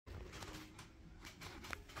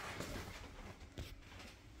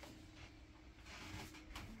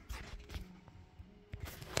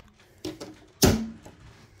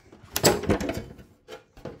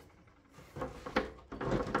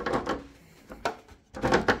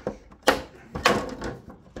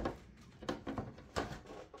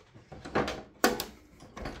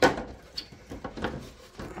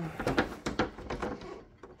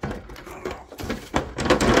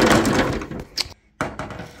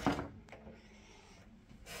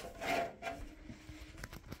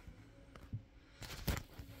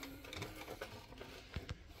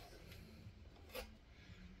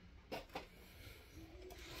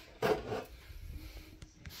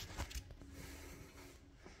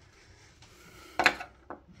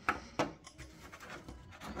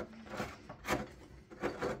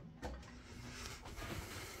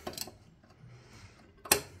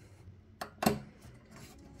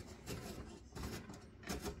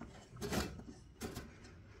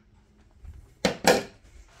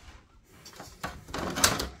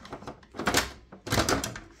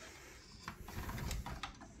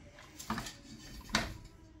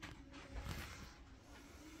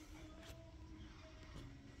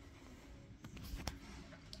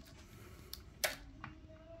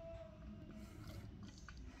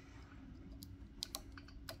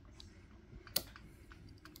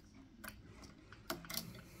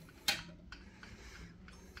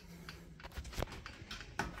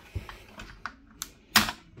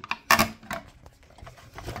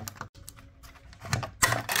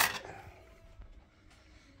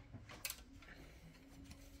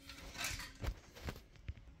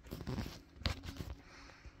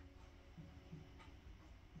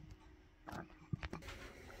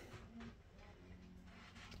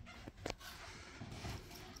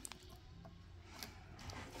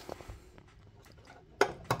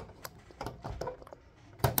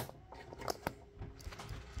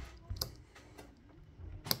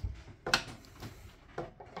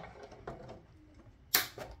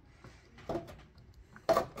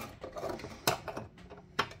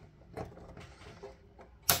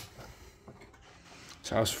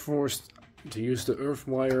So I was forced to use the earth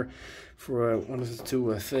wire for one of the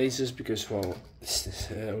two phases because, well, this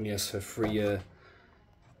only has 3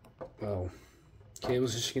 well,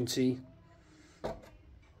 cables, as you can see.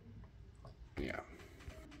 Yeah,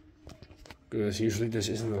 because usually this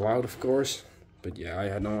isn't allowed, of course, but yeah, I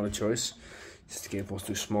had no other choice. This cable was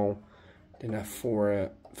too small. Didn't have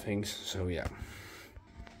 4 things, so yeah.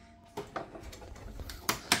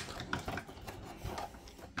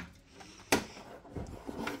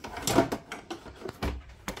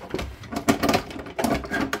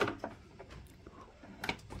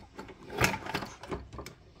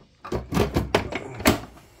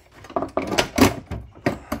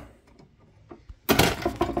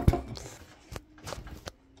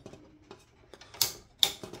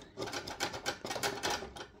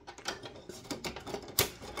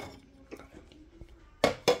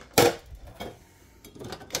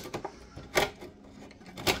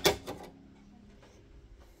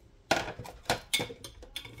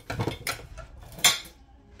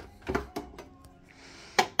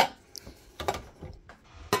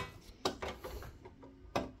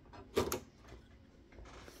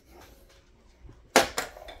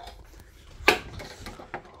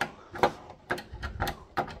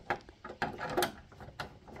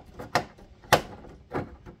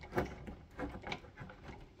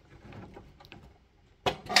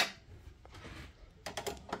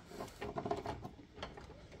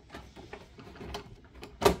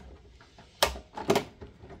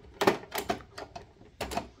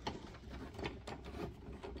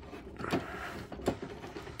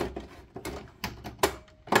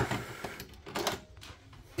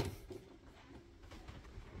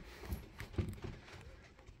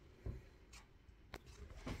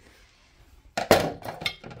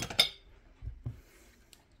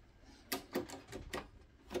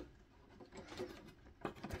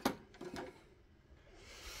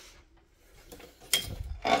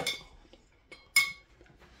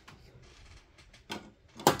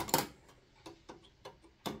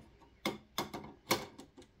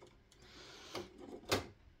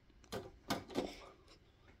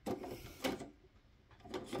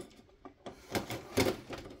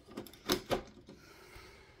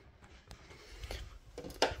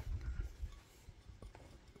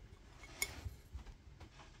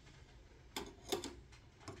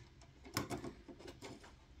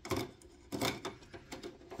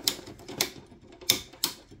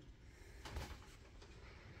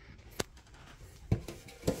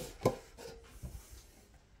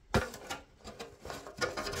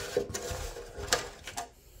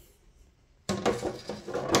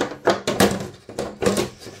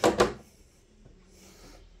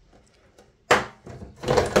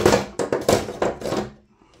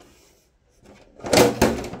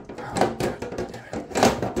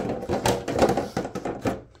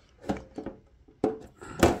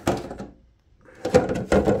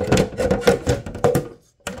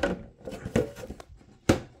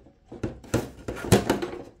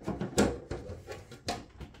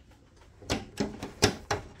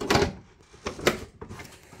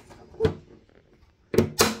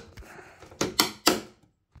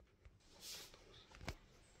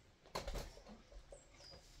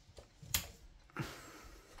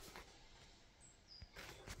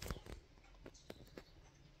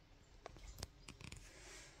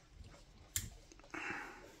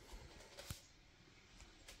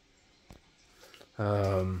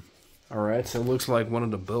 Alright, so it looks like one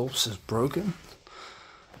of the bulbs is broken.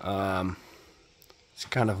 It's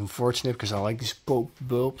kind of unfortunate because I like these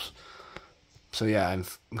bulbs. So yeah, I'm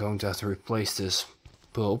going to have to replace this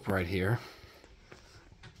bulb right here.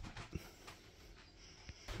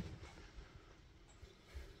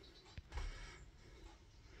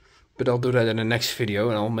 But I'll do that in the next video,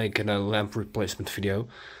 and I'll make a lamp replacement video.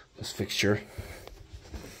 This fixture.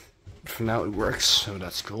 But for now it works, so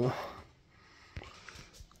that's cool.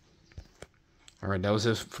 Alright, that was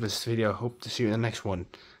it for this video. Hope to see you in the next one.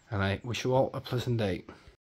 And I wish you all a pleasant day.